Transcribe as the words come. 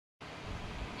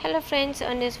Hello friends,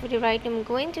 on this video right I'm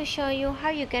going to show you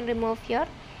how you can remove your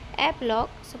app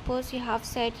lock. Suppose you have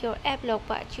set your app lock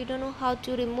but you don't know how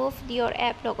to remove your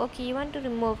app lock. Okay, you want to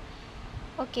remove.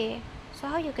 Okay, so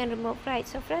how you can remove, right?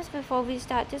 So friends, before we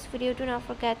start this video, do not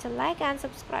forget to like and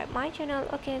subscribe my channel.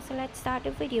 Okay, so let's start the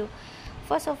video.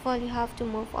 First of all, you have to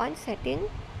move on setting.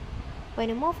 When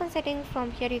you move on setting,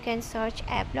 from here you can search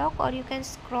app lock or you can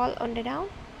scroll on the down,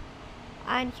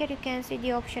 and here you can see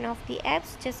the option of the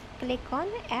apps. Just click on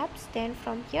apps, then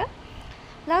from here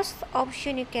last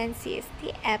option you can see is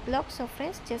the app lock. So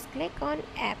friends, just click on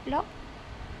app lock.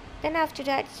 Then after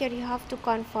that, here you have to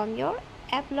confirm your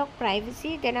app lock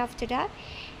privacy. Then after that,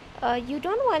 you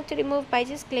don't want to remove by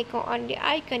just click on the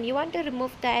icon, you want to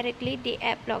remove directly the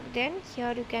app lock. Then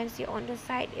here you can see on the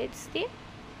side it's the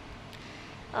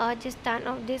just turn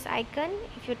off this icon.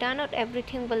 If you turn out,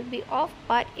 everything will be off,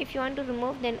 but if you want to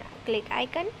remove, then click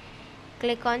icon,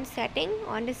 click on setting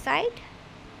on the side,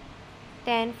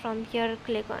 then from here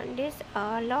click on this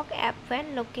lock app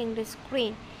when locking the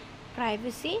screen,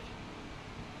 privacy,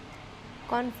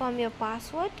 confirm your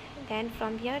password. Then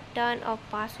from here turn off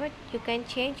password. You can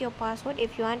change your password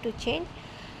if you want to change.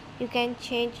 You can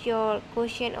change your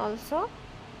quotient also.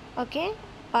 Okay,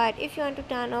 but if you want to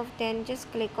turn off, then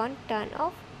just click on turn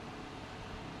off,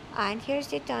 and here's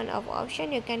the turn off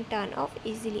option. You can turn off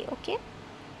easily. Okay,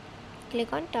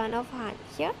 click on turn off, and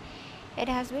here it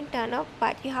has been turned off,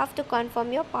 but you have to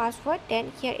confirm your password.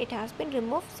 Then here it has been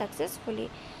removed successfully.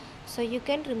 So you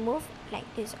can remove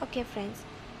like this. Okay friends,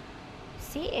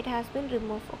 see, it has been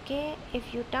removed. Okay,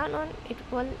 if you turn on, it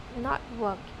will not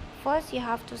work. First you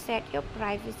have to set your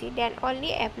privacy, then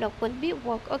only app lock will be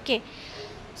work. Okay,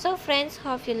 so friends,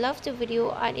 hope you loved the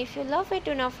video, and if you love it,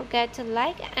 do not forget to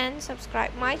like and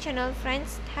subscribe my channel.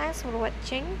 Friends, thanks for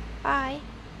watching. Bye.